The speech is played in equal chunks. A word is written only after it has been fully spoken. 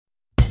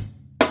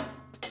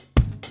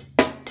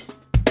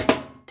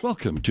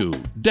Welcome to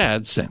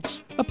Dad Sense,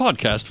 a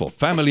podcast for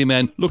family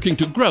men looking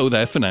to grow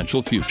their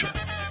financial future.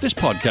 This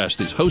podcast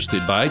is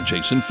hosted by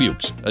Jason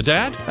Fuchs, a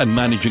dad and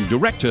managing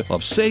director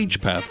of Sage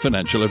Path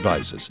Financial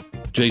Advisors.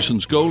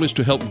 Jason's goal is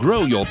to help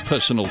grow your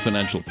personal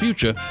financial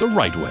future the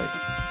right way.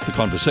 The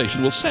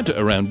conversation will center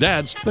around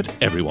dads, but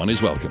everyone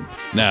is welcome.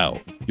 Now,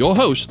 your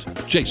host,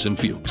 Jason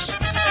Fuchs.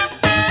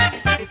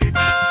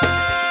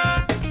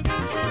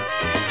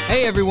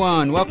 Hey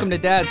everyone, welcome to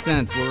Dad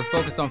Sense, where we're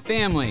focused on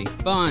family,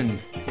 fun,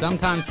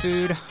 sometimes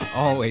food,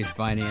 always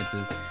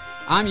finances.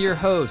 I'm your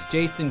host,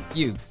 Jason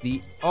Fuchs,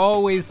 the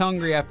always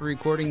hungry after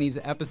recording these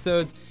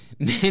episodes,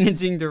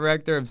 managing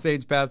director of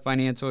Sage Path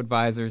Financial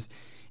Advisors,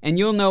 and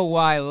you'll know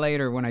why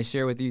later when I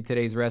share with you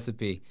today's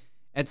recipe.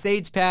 At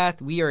Sage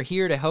Path, we are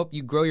here to help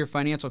you grow your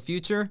financial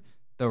future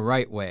the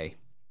right way.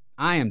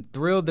 I am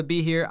thrilled to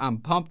be here. I'm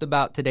pumped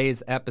about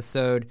today's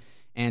episode.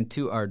 And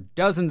to our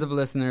dozens of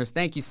listeners,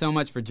 thank you so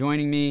much for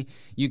joining me.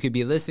 You could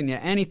be listening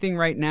to anything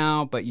right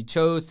now, but you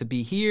chose to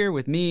be here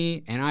with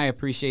me, and I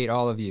appreciate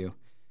all of you.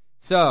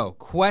 So,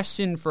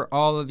 question for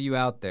all of you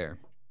out there.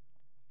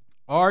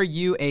 Are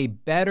you a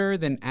better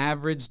than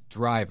average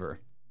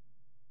driver?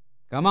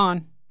 Come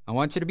on, I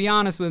want you to be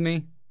honest with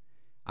me.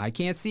 I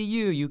can't see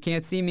you, you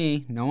can't see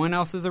me, no one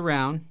else is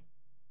around.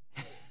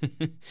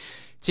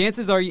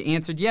 Chances are you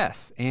answered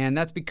yes, and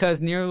that's because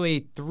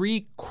nearly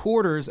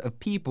 3/4 of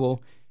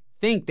people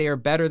think they are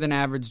better than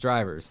average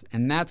drivers,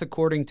 and that's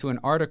according to an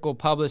article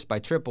published by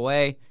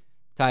AAA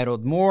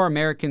titled More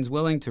Americans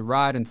Willing to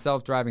Ride in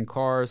Self-Driving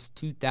Cars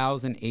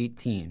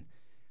 2018.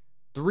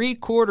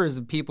 3/4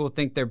 of people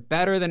think they're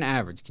better than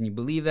average. Can you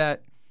believe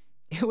that?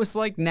 It was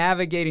like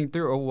navigating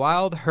through a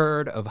wild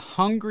herd of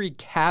hungry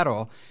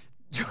cattle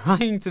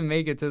trying to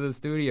make it to the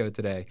studio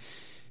today.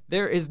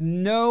 There is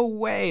no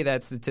way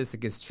that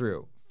statistic is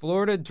true.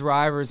 Florida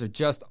drivers are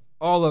just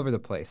all over the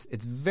place.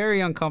 It's very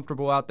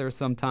uncomfortable out there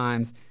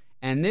sometimes.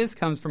 And this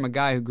comes from a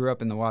guy who grew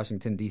up in the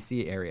Washington,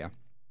 D.C. area.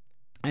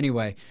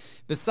 Anyway,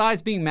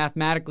 besides being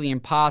mathematically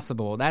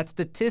impossible, that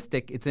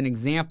statistic, it's an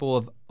example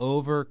of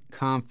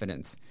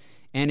overconfidence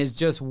and is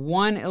just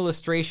one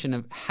illustration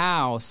of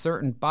how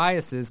certain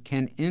biases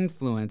can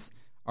influence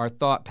our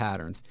thought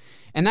patterns.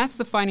 And that's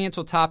the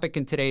financial topic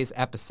in today's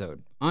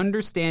episode.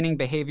 Understanding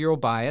behavioral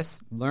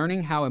bias,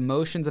 learning how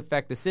emotions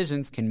affect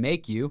decisions can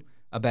make you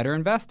a better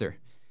investor.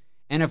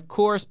 And of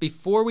course,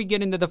 before we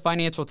get into the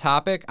financial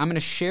topic, I'm going to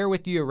share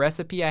with you a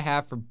recipe I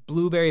have for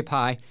blueberry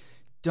pie.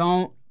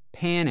 Don't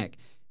panic.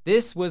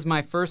 This was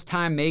my first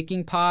time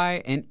making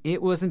pie, and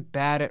it wasn't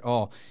bad at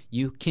all.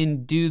 You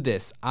can do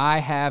this.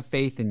 I have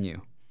faith in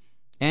you.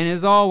 And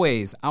as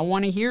always, I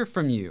want to hear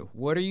from you.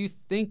 What are you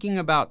thinking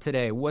about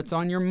today? What's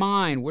on your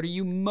mind? What are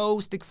you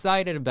most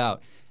excited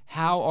about?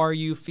 How are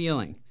you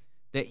feeling?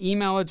 The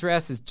email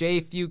address is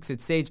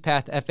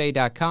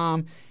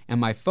jfuchs@sagepathfa.com,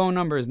 and my phone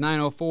number is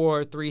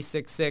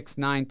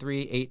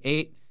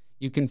 904-366-9388.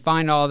 You can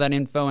find all that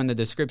info in the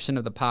description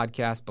of the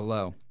podcast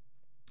below.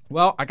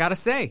 Well, I gotta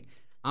say,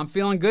 I'm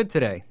feeling good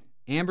today.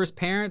 Amber's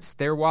parents,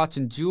 they're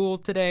watching Jewel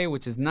today,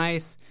 which is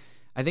nice.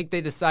 I think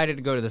they decided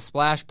to go to the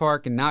Splash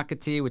Park in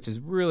Nocatee, which is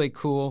really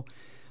cool.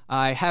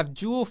 I have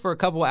Jewel for a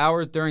couple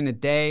hours during the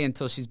day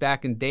until she's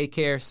back in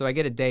daycare, so I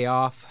get a day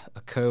off.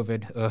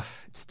 COVID,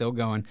 it's still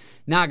going.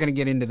 Not going to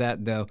get into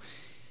that, though.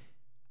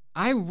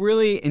 I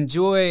really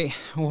enjoy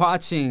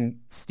watching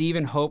Steve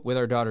and Hope with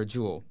our daughter,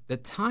 Jewel. The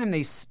time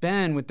they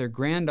spend with their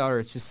granddaughter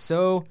is just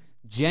so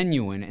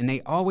genuine, and they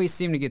always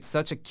seem to get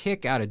such a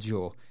kick out of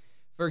Jewel.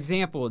 For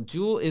example,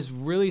 Jewel is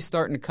really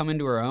starting to come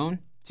into her own.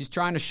 She's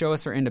trying to show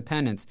us her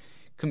independence.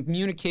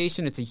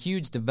 Communication, it's a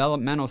huge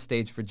developmental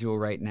stage for Jewel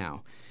right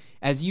now.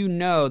 As you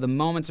know, the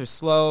moments are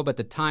slow, but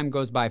the time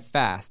goes by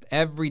fast.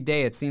 Every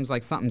day it seems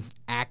like something's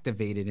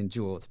activated in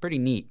Jewel. It's pretty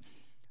neat.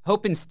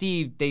 Hope and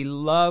Steve, they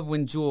love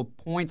when Jewel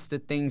points to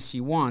things she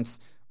wants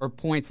or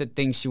points at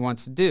things she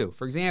wants to do.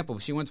 For example,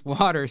 if she wants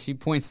water, she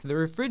points to the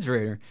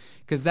refrigerator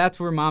because that's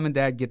where mom and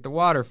dad get the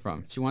water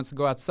from. If she wants to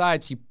go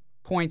outside, she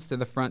points to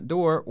the front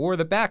door or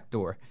the back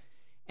door.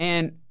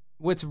 And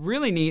what's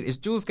really neat is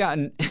Jewel's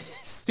gotten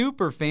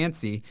super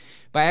fancy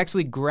by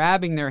actually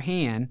grabbing their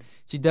hand.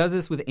 She does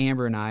this with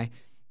Amber and I,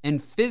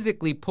 and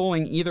physically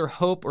pulling either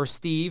Hope or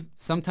Steve,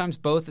 sometimes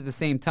both at the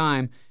same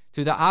time,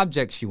 to the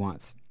object she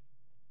wants.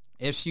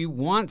 If she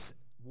wants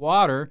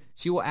water,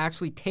 she will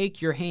actually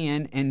take your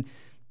hand and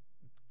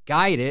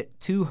guide it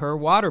to her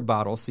water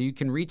bottle so you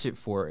can reach it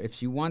for her. If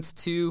she wants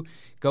to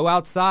go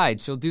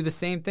outside, she'll do the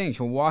same thing.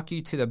 She'll walk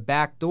you to the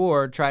back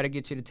door, try to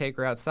get you to take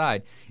her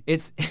outside.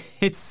 It's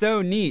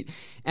so neat.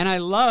 And I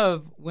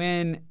love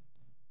when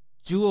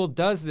Jewel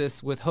does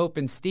this with Hope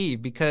and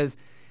Steve because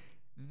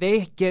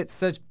they get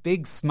such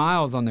big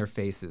smiles on their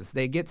faces.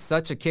 They get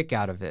such a kick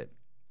out of it.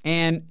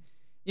 And,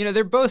 you know,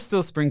 they're both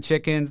still spring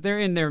chickens. They're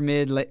in their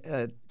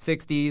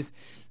mid-60s.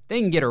 They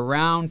can get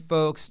around,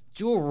 folks.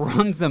 Jewel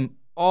runs them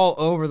all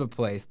over the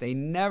place. They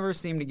never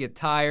seem to get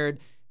tired.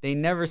 They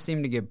never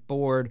seem to get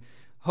bored.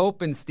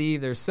 Hope and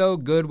Steve, they're so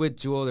good with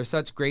Jewel. They're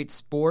such great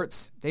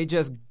sports. They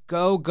just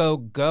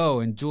go,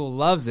 and Jewel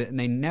loves it, and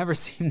they never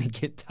seem to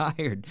get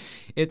tired.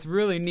 It's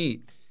really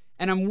neat.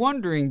 And I'm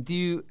wondering,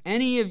 do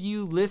any of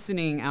you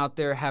listening out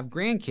there have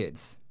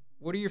grandkids?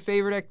 What are your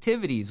favorite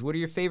activities? What are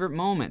your favorite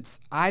moments?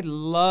 I'd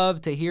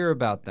love to hear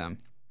about them.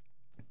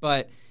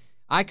 But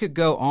I could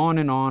go on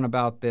and on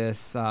about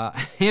this.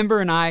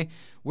 Amber and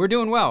we're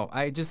doing well.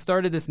 I just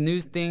started this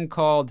news thing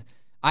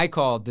I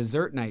call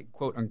Dessert Night,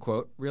 quote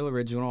unquote. Real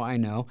original, I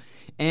know.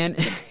 And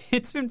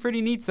it's been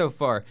pretty neat so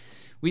far.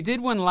 We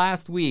did one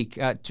last week.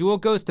 Jewel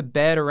goes to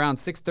bed around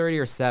 6:30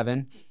 or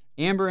 7.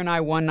 Amber and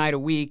I, one night a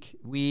week,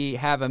 we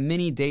have a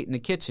mini date in the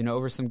kitchen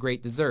over some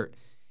great dessert.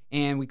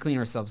 And we clean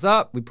ourselves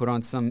up. We put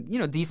on some,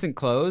 decent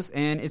clothes.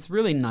 And it's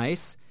really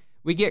nice.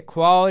 We get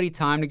quality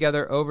time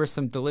together over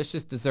some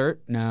delicious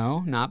dessert.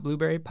 No, not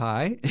blueberry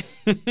pie.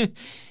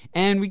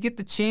 And we get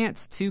the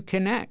chance to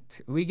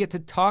connect. We get to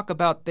talk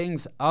about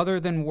things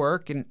other than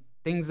work and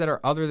things that are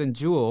other than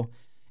Jewel.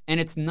 And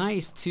it's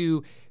nice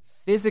to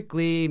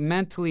physically,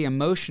 mentally,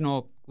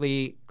 emotionally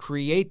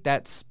create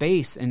that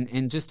space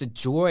and just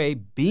enjoy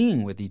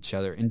being with each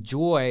other.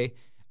 Enjoy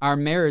our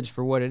marriage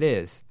for what it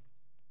is.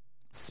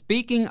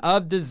 Speaking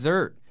of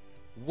dessert,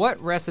 what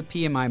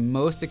recipe am I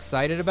most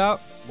excited about?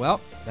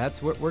 Well,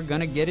 that's what we're going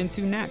to get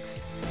into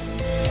next.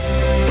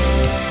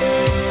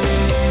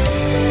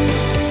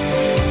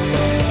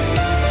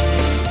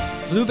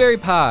 Blueberry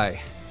pie.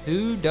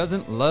 Who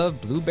doesn't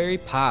love blueberry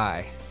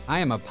pie? I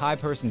am a pie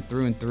person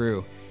through and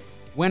through.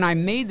 When I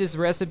made this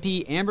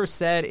recipe, Amber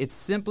said it's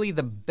simply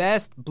the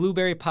best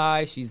blueberry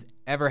pie she's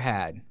ever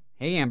had.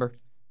 Hey, Amber,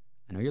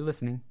 I know you're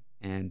listening,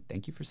 and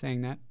thank you for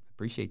saying that.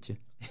 Appreciate you.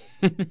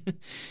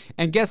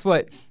 And guess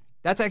what?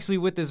 That's actually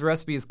what this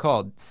recipe is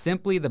called.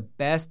 Simply the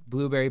best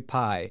blueberry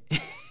pie.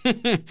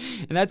 And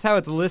that's how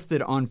it's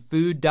listed on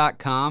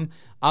food.com.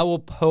 I will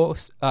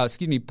post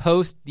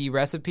the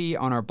recipe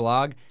on our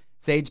blog,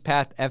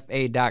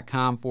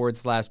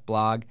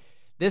 sagepathfa.com/blog.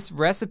 This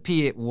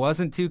recipe, it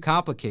wasn't too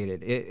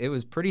complicated. It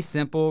was pretty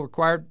simple,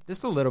 required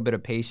just a little bit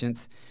of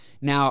patience.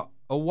 Now,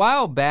 a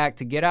while back,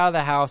 to get out of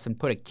the house and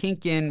put a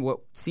kink in what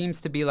seems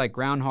to be like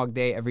Groundhog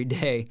Day every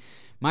day,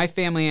 my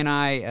family and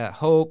I,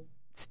 Hope,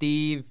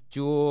 Steve,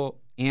 Jewel,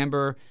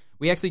 Amber,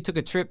 we actually took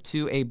a trip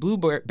to a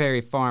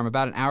blueberry farm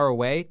about an hour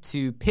away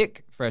to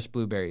pick fresh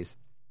blueberries.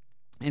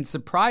 And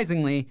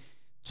surprisingly,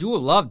 Jewel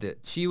loved it.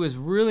 She was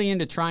really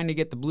into trying to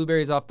get the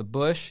blueberries off the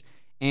bush,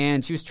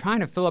 and she was trying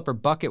to fill up her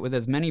bucket with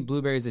as many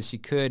blueberries as she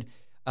could.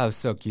 Oh,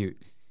 so cute.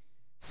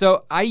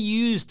 So I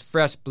used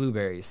fresh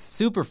blueberries,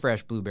 super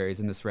fresh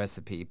blueberries in this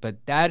recipe,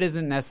 but that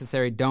isn't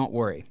necessary. Don't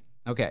worry.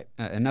 Okay,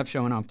 enough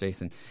showing off,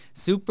 Jason.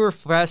 Super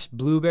fresh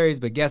blueberries,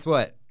 but guess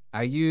what?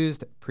 I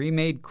used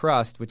pre-made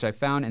crust, which I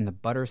found in the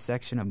butter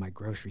section of my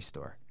grocery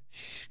store.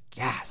 Shh,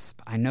 gasp.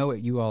 I know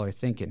what you all are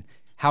thinking.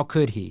 How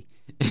could he?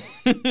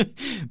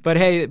 But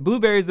hey,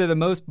 blueberries are the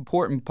most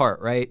important part,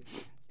 right?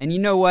 And you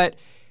know what?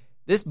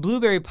 This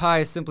blueberry pie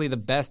is simply the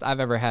best I've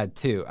ever had,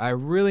 too. I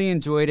really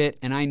enjoyed it,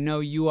 and I know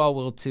you all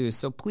will, too.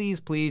 So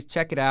please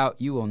check it out.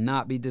 You will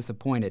not be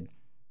disappointed.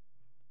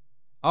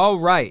 All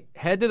right,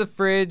 head to the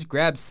fridge,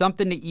 grab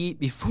something to eat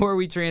before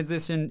we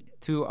transition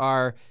to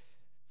our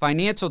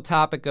financial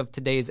topic of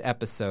today's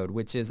episode,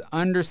 which is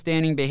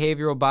understanding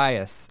behavioral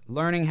bias.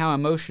 Learning how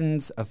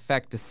emotions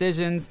affect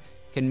decisions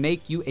can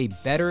make you a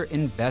better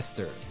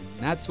investor. And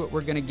that's what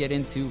we're going to get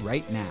into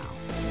right now.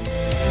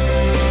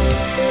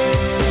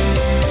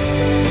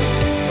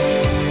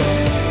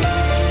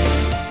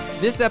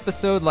 This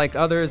episode, like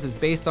others, is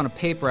based on a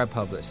paper I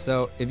published.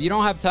 So if you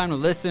don't have time to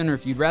listen or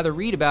if you'd rather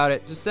read about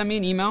it, just send me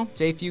an email,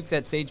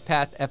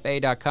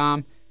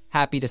 jfuchs@sagepathfa.com.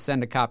 Happy to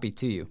send a copy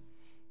to you.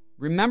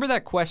 Remember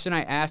that question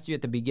I asked you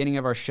at the beginning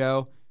of our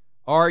show?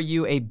 Are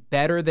you a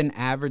better than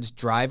average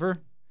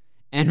driver?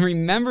 And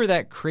remember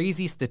that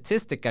crazy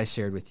statistic I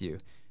shared with you.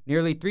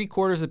 Nearly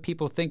 3/4 of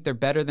people think they're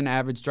better than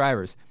average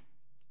drivers.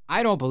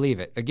 I don't believe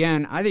it.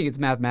 Again, I think it's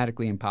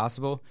mathematically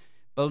impossible.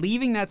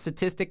 Believing that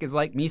statistic is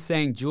like me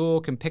saying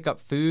Jewel can pick up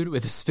food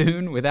with a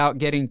spoon without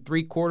getting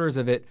 3/4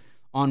 of it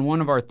on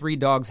one of our 3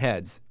 dogs'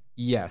 heads.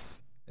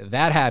 Yes,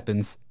 that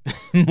happens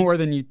more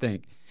than you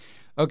think.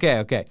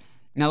 Okay.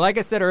 Now, like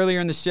I said earlier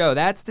in the show,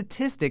 that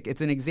statistic,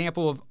 it's an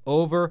example of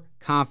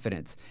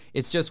overconfidence.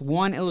 It's just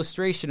one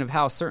illustration of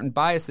how certain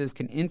biases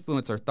can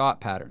influence our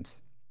thought patterns.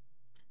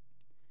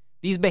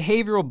 These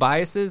behavioral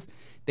biases,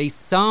 they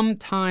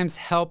sometimes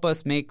help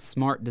us make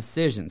smart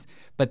decisions,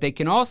 but they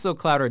can also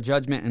cloud our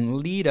judgment and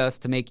lead us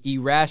to make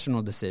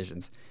irrational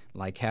decisions,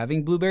 like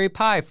having blueberry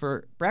pie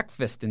for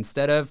breakfast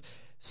instead of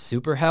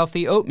super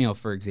healthy oatmeal,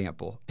 for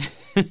example.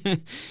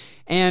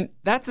 And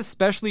that's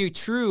especially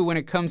true when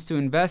it comes to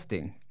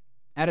investing.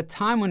 At a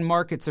time when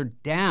markets are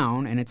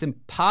down and it's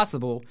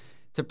impossible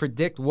to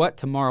predict what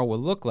tomorrow will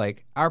look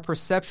like, our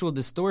perceptual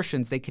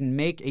distortions, they can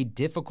make a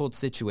difficult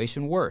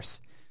situation worse.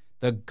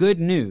 The good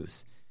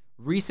news,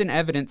 recent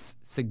evidence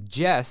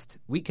suggests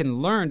we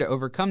can learn to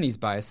overcome these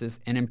biases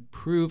and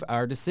improve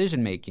our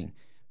decision making.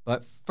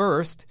 But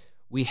first,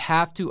 we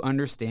have to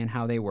understand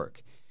how they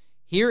work.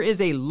 Here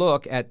is a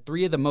look at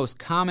 3 of the most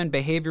common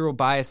behavioral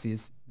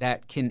biases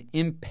that can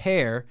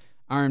impair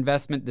our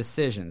investment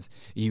decisions.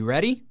 You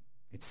ready?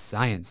 It's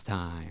science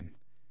time.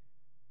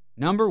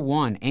 Number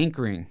 1,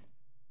 anchoring.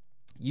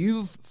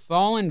 You've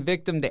fallen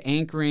victim to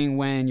anchoring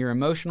when your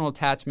emotional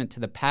attachment to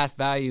the past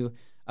value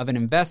of an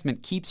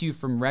investment keeps you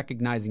from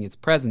recognizing its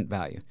present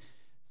value.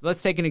 So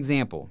let's take an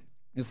example.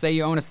 Let's say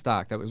you own a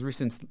stock that was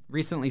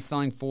recently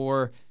selling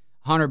for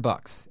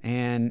 $100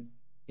 and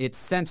it's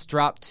since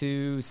dropped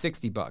to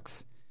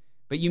 $60.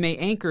 But you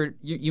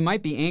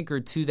might be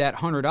anchored to that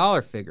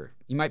 $100 figure.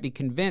 You might be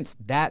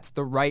convinced that's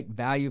the right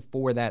value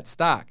for that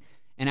stock.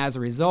 And as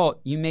a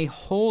result, you may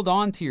hold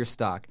on to your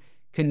stock,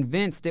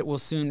 convinced it will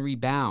soon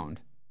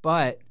rebound.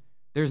 But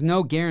there's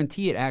no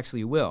guarantee it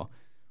actually will.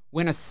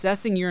 When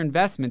assessing your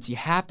investments, you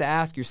have to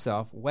ask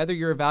yourself whether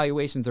your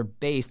evaluations are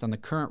based on the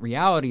current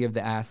reality of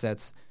the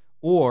assets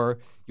or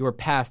your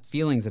past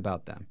feelings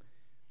about them.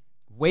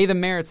 Weigh the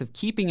merits of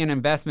keeping an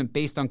investment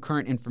based on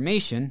current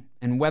information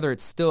and whether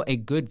it's still a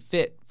good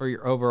fit for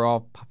your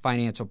overall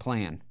financial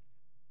plan.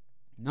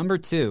 Number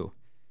 2,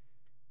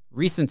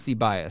 recency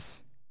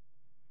bias.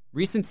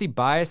 Recency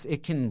bias,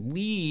 it can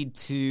lead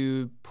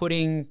to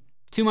putting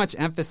too much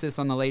emphasis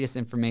on the latest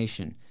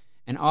information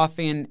and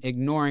often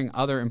ignoring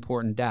other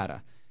important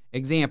data.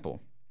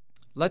 Example,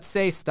 let's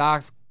say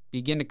stocks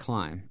begin to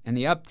climb and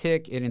the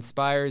uptick, it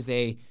inspires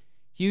a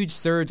huge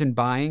surge in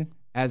buying.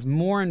 As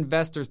more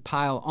investors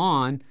pile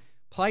on,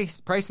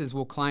 prices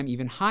will climb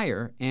even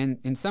higher, and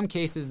in some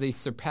cases they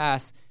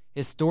surpass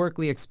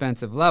historically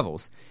expensive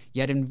levels.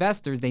 Yet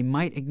investors, they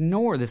might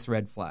ignore this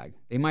red flag.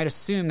 They might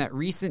assume that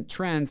recent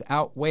trends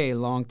outweigh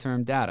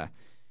long-term data.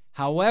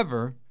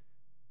 However,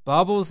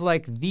 bubbles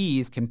like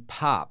these can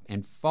pop,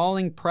 and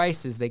falling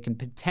prices, they can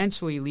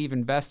potentially leave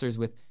investors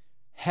with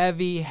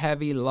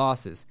heavy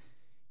losses.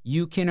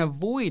 You can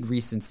avoid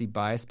recency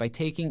bias by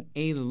taking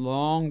a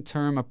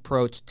long-term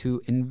approach to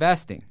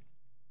investing.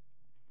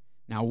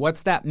 Now,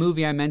 what's that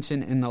movie I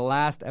mentioned in the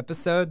last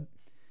episode?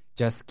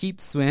 Just Keep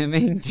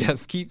Swimming,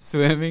 Just Keep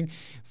Swimming.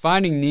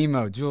 Finding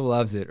Nemo, Jewel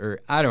loves it, or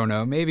I don't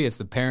know, maybe it's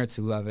the parents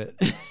who love it.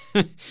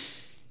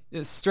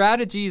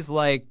 Strategies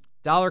like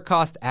dollar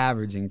cost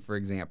averaging, for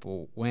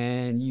example,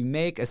 when you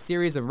make a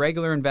series of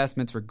regular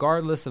investments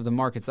regardless of the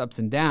market's ups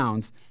and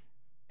downs,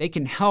 they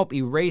can help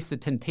erase the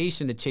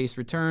temptation to chase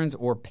returns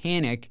or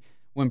panic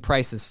when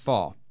prices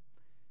fall.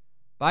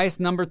 Bias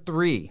number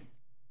 3,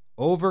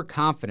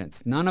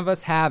 overconfidence. None of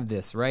us have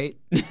this, right?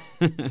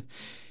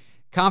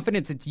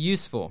 Confidence, it's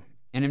useful,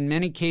 and in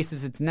many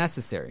cases, it's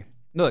necessary.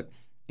 Look,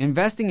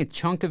 investing a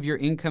chunk of your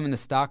income in the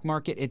stock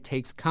market, it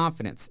takes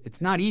confidence.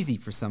 It's not easy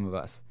for some of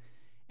us.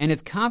 And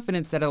it's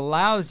confidence that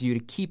allows you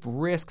to keep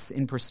risks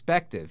in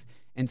perspective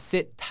and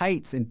sit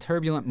tights in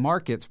turbulent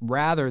markets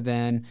rather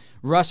than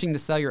rushing to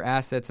sell your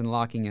assets and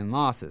locking in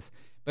losses.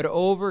 But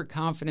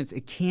overconfidence,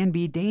 it can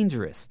be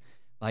dangerous.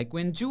 Like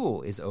when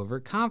Jewel is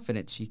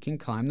overconfident she can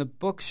climb the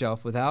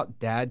bookshelf without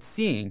Dad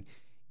seeing.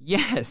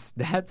 Yes,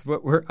 that's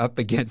what we're up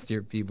against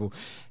here, people.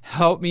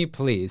 Help me,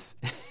 please.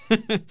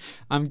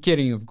 I'm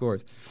kidding, of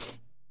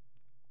course.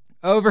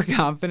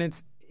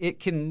 Overconfidence, it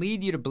can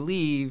lead you to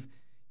believe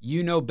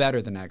you know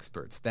better than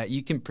experts, that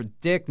you can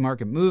predict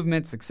market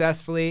movements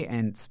successfully,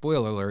 and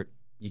spoiler alert,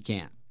 you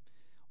can't.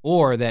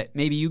 Or that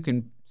maybe you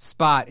can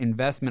spot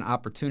investment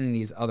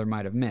opportunities others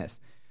might have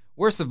missed.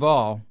 Worst of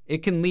all,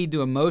 it can lead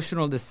to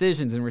emotional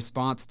decisions in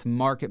response to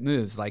market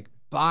moves, like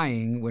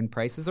buying when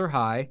prices are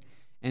high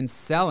and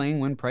selling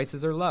when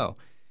prices are low.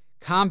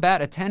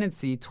 Combat a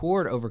tendency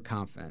toward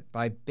overconfidence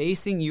by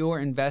basing your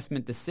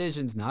investment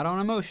decisions not on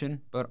emotion,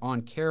 but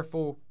on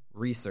careful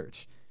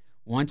research.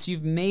 Once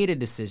you've made a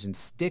decision,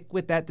 stick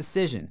with that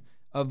decision.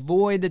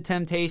 Avoid the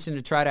temptation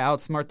to try to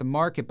outsmart the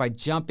market by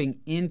jumping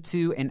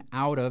into and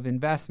out of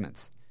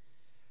investments.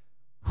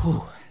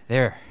 Whew,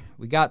 there.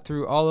 We got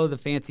through all of the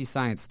fancy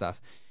science stuff.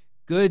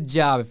 Good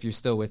job if you're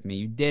still with me.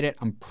 You did it.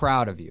 I'm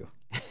proud of you.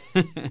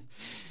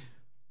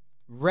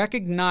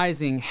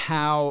 Recognizing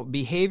how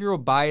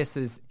behavioral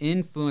biases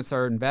influence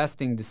our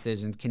investing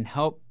decisions can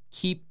help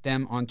keep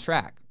them on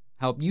track.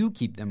 Help you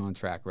keep them on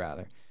track,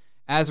 rather.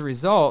 As a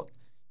result,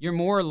 you're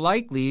more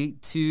likely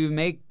to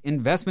make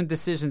investment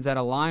decisions that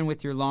align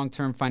with your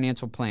long-term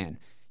financial plan.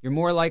 You're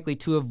more likely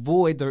to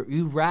avoid the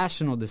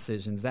irrational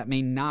decisions that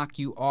may knock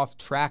you off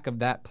track of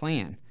that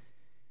plan.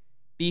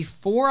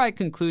 Before I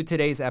conclude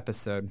today's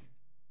episode,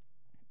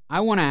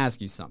 I want to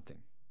ask you something.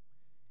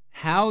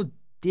 How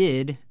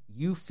did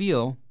you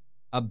feel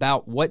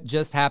about what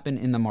just happened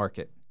in the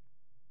market?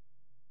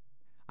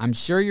 I'm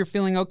sure you're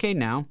feeling okay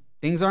now.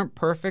 Things aren't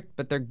perfect,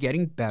 but they're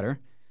getting better.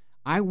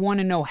 I want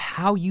to know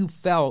how you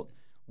felt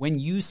when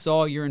you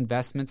saw your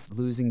investments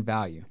losing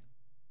value.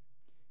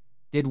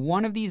 Did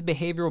one of these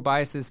behavioral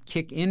biases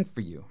kick in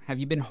for you? Have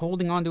you been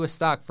holding on to a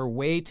stock for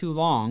way too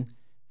long,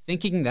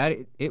 thinking that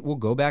it will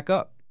go back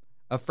up,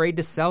 afraid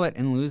to sell it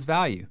and lose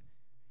value?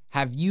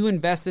 Have you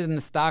invested in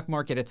the stock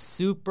market at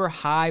super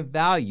high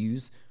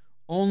values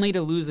only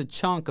to lose a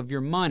chunk of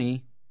your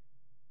money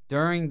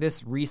during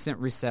this recent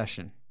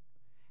recession?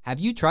 Have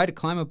you tried to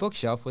climb a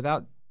bookshelf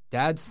without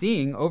Dad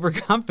seeing,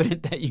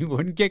 overconfident that you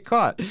wouldn't get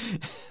caught?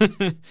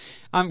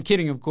 I'm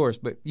kidding, of course,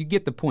 but you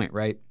get the point,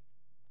 right?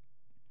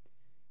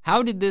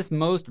 How did this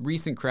most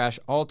recent crash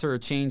alter or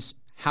change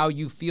how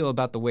you feel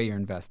about the way you're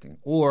investing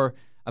or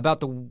about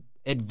the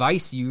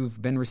advice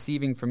you've been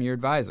receiving from your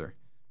advisor.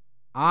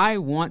 I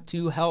want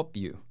to help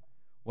you.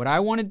 What I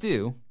want to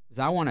do is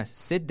I want to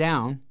sit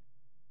down,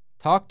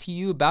 talk to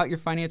you about your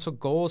financial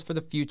goals for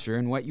the future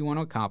and what you want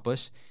to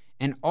accomplish,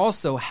 and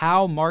also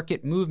how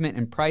market movement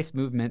and price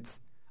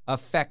movements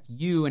affect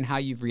you and how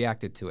you've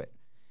reacted to it.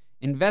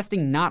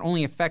 Investing not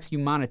only affects you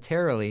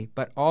monetarily,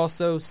 but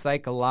also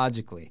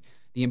psychologically.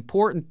 The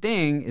important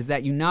thing is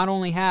that you not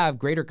only have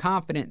greater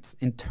confidence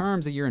in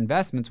terms of your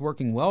investments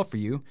working well for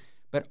you,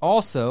 but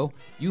also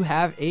you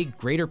have a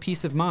greater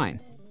peace of mind.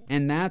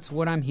 And that's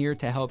what I'm here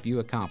to help you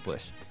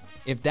accomplish.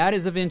 If that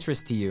is of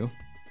interest to you,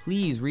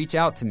 please reach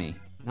out to me,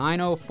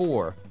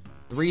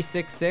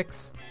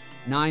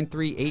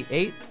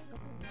 904-366-9388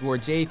 or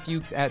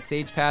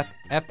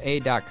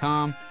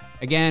jfuchs@sagepathfa.com.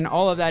 Again,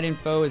 all of that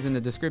info is in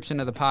the description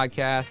of the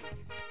podcast.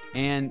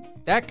 And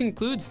that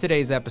concludes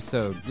today's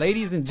episode.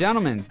 Ladies and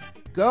gentlemen,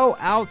 go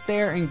out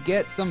there and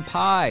get some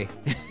pie.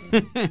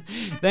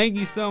 Thank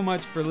you so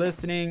much for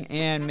listening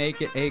and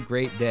make it a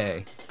great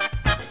day.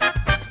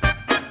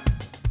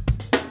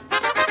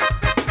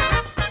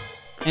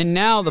 And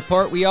now the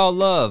part we all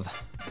love,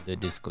 the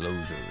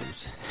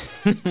disclosures.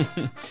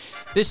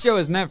 This show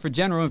is meant for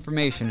general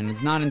information and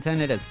is not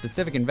intended as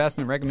specific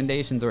investment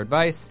recommendations or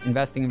advice.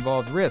 Investing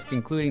involves risk,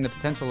 including the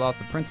potential loss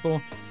of principal.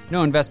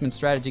 No investment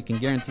strategy can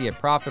guarantee a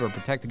profit or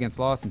protect against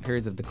loss in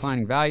periods of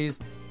declining values.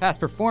 Past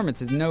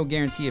performance is no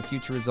guarantee of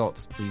future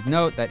results. Please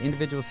note that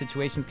individual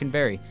situations can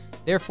vary.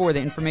 Therefore, the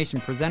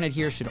information presented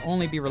here should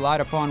only be relied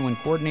upon when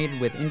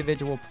coordinated with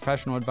individual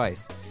professional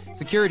advice.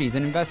 Securities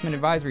and investment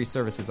advisory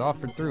services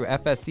offered through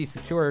FSC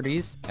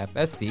Securities,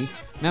 FSC,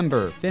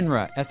 member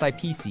FINRA,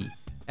 SIPC.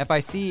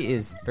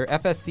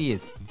 FSC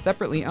is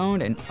separately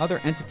owned, and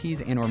other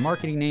entities and or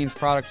marketing names,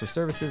 products, or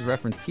services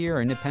referenced here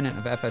are independent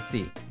of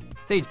FSC.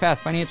 Sage Path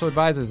Financial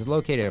Advisors is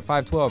located at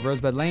 512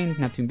 Rosebud Lane,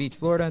 Neptune Beach,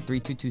 Florida,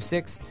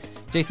 32226.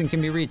 Jason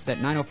can be reached at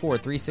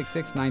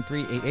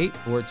 904-366-9388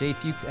 or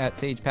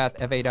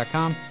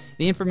jfuchs@sagepathfa.com.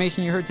 The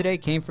information you heard today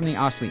came from the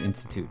Oshley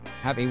Institute.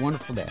 Have a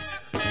wonderful day.